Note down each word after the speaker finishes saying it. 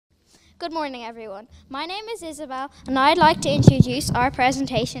Good morning, everyone. My name is Isabel, and I'd like to introduce our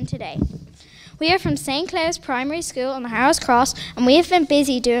presentation today. We are from St. Clare's Primary School on the Harrows Cross, and we have been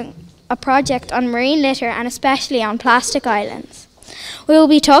busy doing a project on marine litter and especially on plastic islands. We will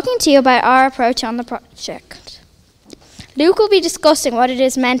be talking to you about our approach on the project. Luke will be discussing what it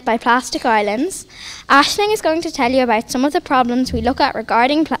is meant by plastic islands. Aisling is going to tell you about some of the problems we look at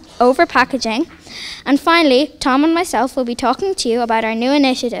regarding over-packaging. And finally, Tom and myself will be talking to you about our new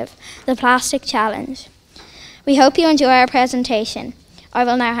initiative, the Plastic Challenge. We hope you enjoy our presentation. I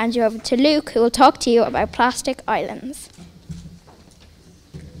will now hand you over to Luke, who will talk to you about plastic islands.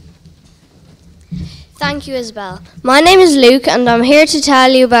 Thank you, Isabel. My name is Luke, and I'm here to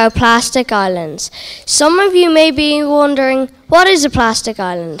tell you about plastic islands. Some of you may be wondering, what is a plastic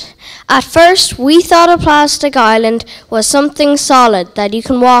island? At first, we thought a plastic island was something solid that you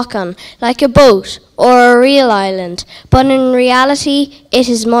can walk on, like a boat or a real island, but in reality, it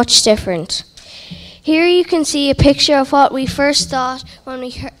is much different. Here you can see a picture of what we first thought when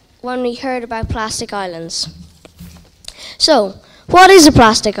we heard about plastic islands. So, what is a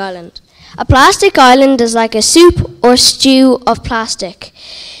plastic island? A plastic island is like a soup or stew of plastic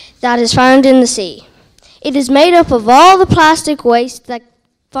that is found in the sea. It is made up of all the plastic waste that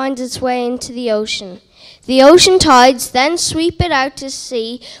finds its way into the ocean. The ocean tides then sweep it out to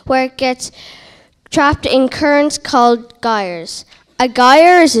sea, where it gets trapped in currents called gyres. A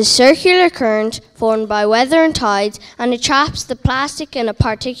gyre is a circular current formed by weather and tides, and it traps the plastic in a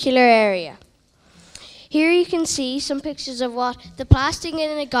particular area. Here you can see some pictures of what the plastic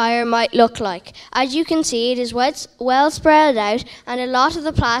in a gyre might look like. As you can see, it is well spread out, and a lot of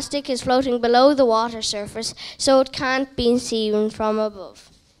the plastic is floating below the water surface, so it can't be seen from above.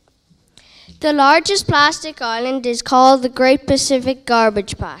 The largest plastic island is called the Great Pacific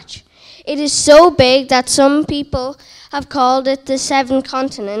Garbage Patch. It is so big that some people have called it the seventh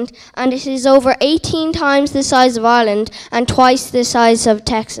continent, and it is over 18 times the size of Ireland and twice the size of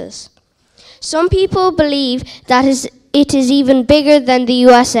Texas. Some people believe that it is even bigger than the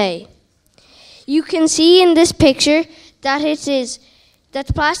USA. You can see in this picture that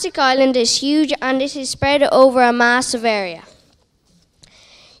the plastic island is huge, and it is spread over a massive area.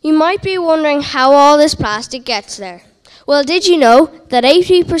 You might be wondering how all this plastic gets there. Well, did you know that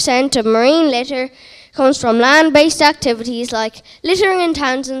 80% of marine litter comes from land-based activities like littering in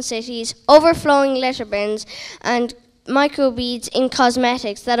towns and cities, overflowing litter bins, and microbeads in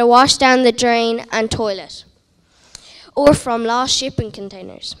cosmetics that are washed down the drain and toilet, or from lost shipping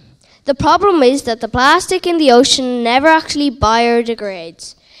containers. The problem is that the plastic in the ocean never actually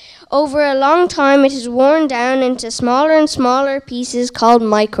biodegrades. Over a long time, it is worn down into smaller and smaller pieces called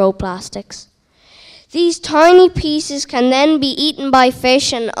microplastics. These tiny pieces can then be eaten by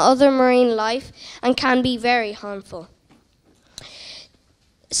fish and other marine life and can be very harmful.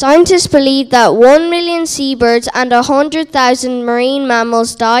 Scientists believe that 1 million seabirds and 100,000 marine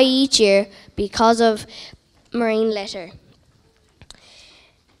mammals die each year because of marine litter.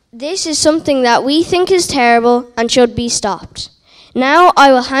 This is something that we think is terrible and should be stopped. Now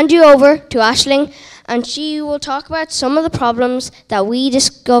I will hand you over to Aisling, and she will talk about some of the problems that we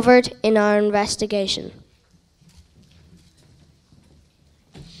discovered in our investigation.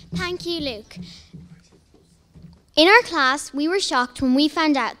 Thank you, Luke. In our class, we were shocked when we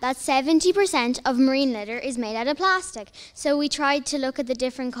found out that 70% of marine litter is made out of plastic, so we tried to look at the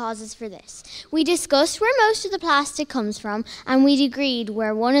different causes for this. We discussed where most of the plastic comes from, and we agreed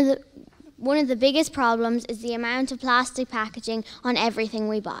where one of the biggest problems is the amount of plastic packaging on everything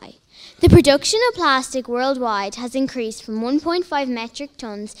we buy. The production of plastic worldwide has increased from 1.5 metric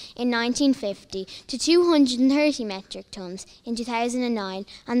tons in 1950 to 230 metric tons in 2009,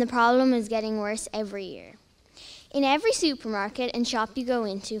 and the problem is getting worse every year. In every supermarket and shop you go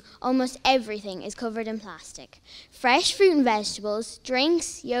into, almost everything is covered in plastic. Fresh fruit and vegetables,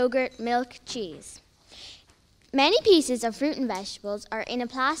 drinks, yogurt, milk, cheese. Many pieces of fruit and vegetables are in a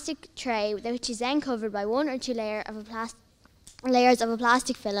plastic tray which is then covered by one or two layers of a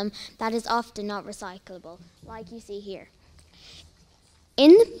plastic film that is often not recyclable, like you see here.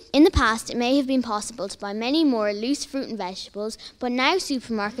 In the past, it may have been possible to buy many more loose fruit and vegetables, but now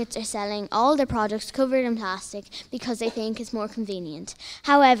supermarkets are selling all their products covered in plastic because they think it's more convenient.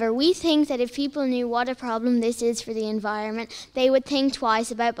 However, we think that if people knew what a problem this is for the environment, they would think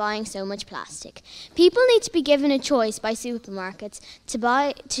twice about buying so much plastic. People need to be given a choice by supermarkets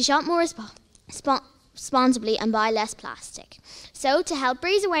to shop more responsibly and buy less plastic. So, to help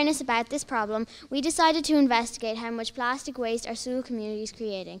raise awareness about this problem, we decided to investigate how much plastic waste our school community is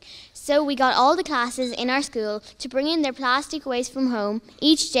creating. So, we got all the classes in our school to bring in their plastic waste from home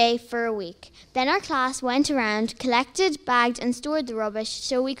each day for a week. Then our class went around, collected, bagged and stored the rubbish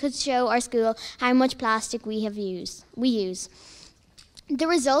so we could show our school how much plastic we use. The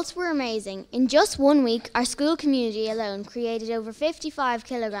results were amazing. In just 1 week, our school community alone created over 55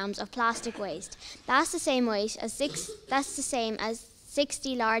 kilograms of plastic waste. That's the same as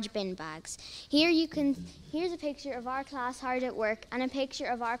 60 large bin bags. Here's a picture of our class hard at work and a picture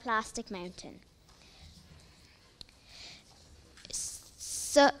of our plastic mountain.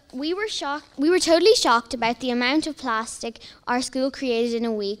 So we were totally shocked about the amount of plastic our school created in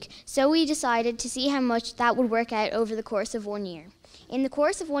a week, so we decided to see how much that would work out over the course of 1 year. In the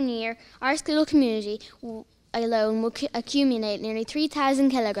course of 1 year, our school community alone will accumulate nearly 3,000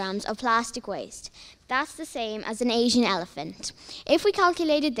 kilograms of plastic waste. That's the same as an Asian elephant. If we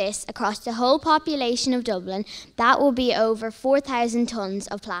calculated this across the whole population of Dublin, that will be over 4,000 tons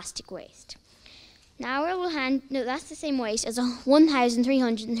of plastic waste. Now that's the same weight as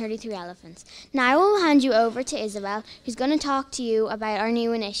 1,333 elephants. Now I will hand you over to Isabel, who's going to talk to you about our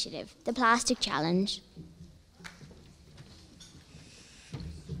new initiative, the Plastic Challenge.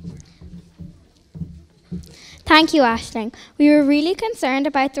 Thank you, Aisling. We were really concerned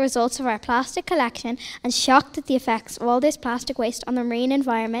about the results of our plastic collection and shocked at the effects of all this plastic waste on the marine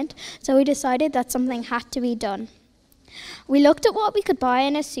environment, so we decided that something had to be done. We looked at what we could buy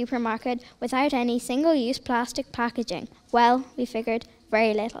in a supermarket without any single-use plastic packaging. Well, we figured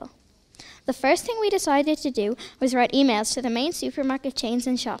very little. The first thing we decided to do was write emails to the main supermarket chains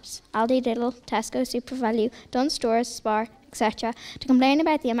and shops, Aldi, Lidl, Tesco, SuperValu, Dunnes Stores, Spar, etc., to complain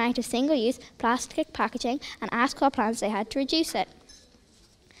about the amount of single-use plastic packaging and ask what plans they had to reduce it.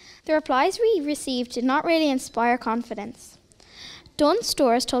 The replies we received did not really inspire confidence. Dunnes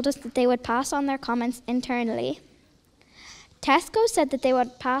Stores told us that they would pass on their comments internally. Tesco said that they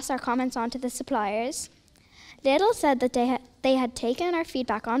would pass our comments on to the suppliers. Lidl said that they had taken our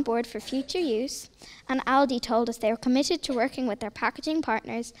feedback on board for future use, and Aldi told us they were committed to working with their packaging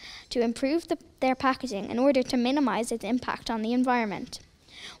partners to improve their packaging in order to minimise its impact on the environment.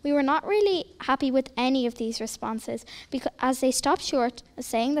 We were not really happy with any of these responses as they stopped short of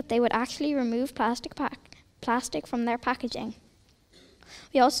saying that they would actually remove plastic from their packaging.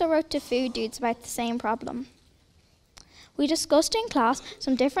 We also wrote to Food Dudes about the same problem. We discussed in class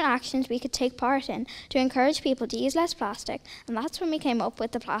some different actions we could take part in to encourage people to use less plastic, and that's when we came up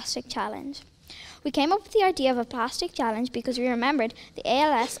with the Plastic Challenge. We came up with the idea of a plastic challenge because we remembered the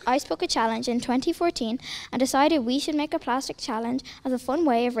ALS Ice Bucket Challenge in 2014 and decided we should make a plastic challenge as a fun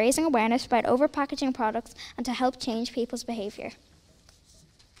way of raising awareness about overpackaging products and to help change people's behaviour.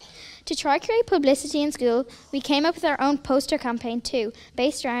 To try create publicity in school, we came up with our own poster campaign too,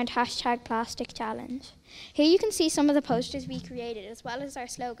 based around #PlasticChallenge. Here you can see some of the posters we created, as well as our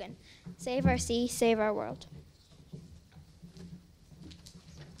slogan, Save Our Sea, Save Our World.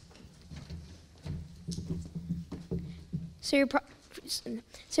 So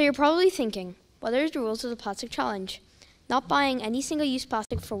you're probably thinking, what are the rules of the Plastic Challenge? Not buying any single-use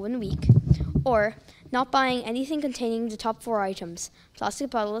plastic for 1 week, or not buying anything containing the top 4 items: plastic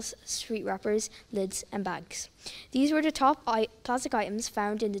bottles, street wrappers, lids and bags. These were the top plastic items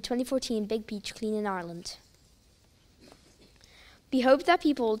found in the 2014 Big Beach Clean in Ireland. We hope that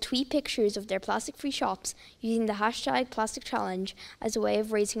people will tweet pictures of their plastic-free shops using the #PlasticChallenge as a way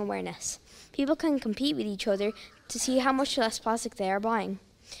of raising awareness. People can compete with each other to see how much less plastic they are buying.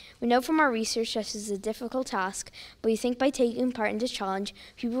 We know from our research that this is a difficult task, but we think by taking part in this challenge,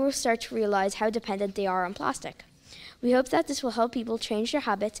 people will start to realise how dependent they are on plastic. We hope that this will help people change their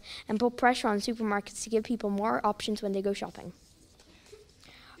habits and put pressure on supermarkets to give people more options when they go shopping.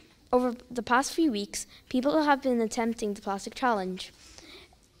 Over the past few weeks, people have been attempting the Plastic Challenge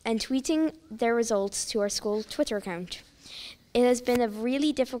and tweeting their results to our school Twitter account. It has been a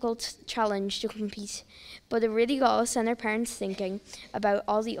really difficult challenge to compete, but it really got us and our parents thinking about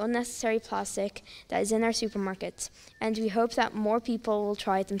all the unnecessary plastic that is in our supermarkets, and we hope that more people will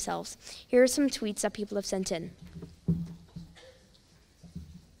try it themselves. Here are some tweets that people have sent in.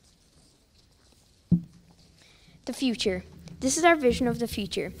 The future. This is our vision of the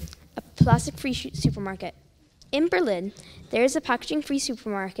future, a plastic-free supermarket. In Berlin, there is a packaging-free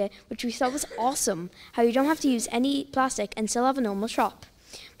supermarket, which we thought was awesome, how you don't have to use any plastic and still have a normal shop.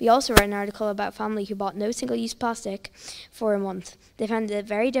 We also read an article about a family who bought no single-use plastic for a month. They found it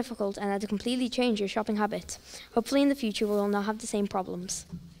very difficult and had to completely change their shopping habits. Hopefully in the future we will not have the same problems.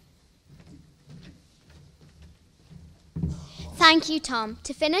 Thank you, Tom.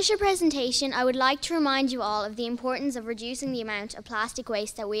 To finish our presentation, I would like to remind you all of the importance of reducing the amount of plastic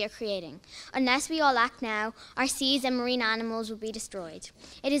waste that we are creating. Unless we all act now, our seas and marine animals will be destroyed.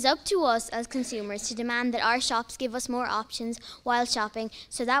 It is up to us as consumers to demand that our shops give us more options while shopping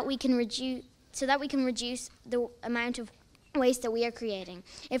so that we can reduce the amount of waste that we are creating.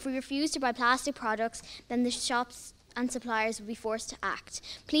 If we refuse to buy plastic products, then the shops and suppliers will be forced to act.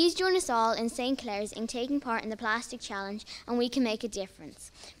 Please join us all in St. Clare's in taking part in the Plastic Challenge, and we can make a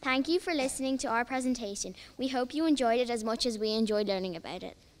difference. Thank you for listening to our presentation. We hope you enjoyed it as much as we enjoyed learning about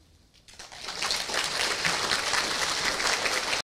it.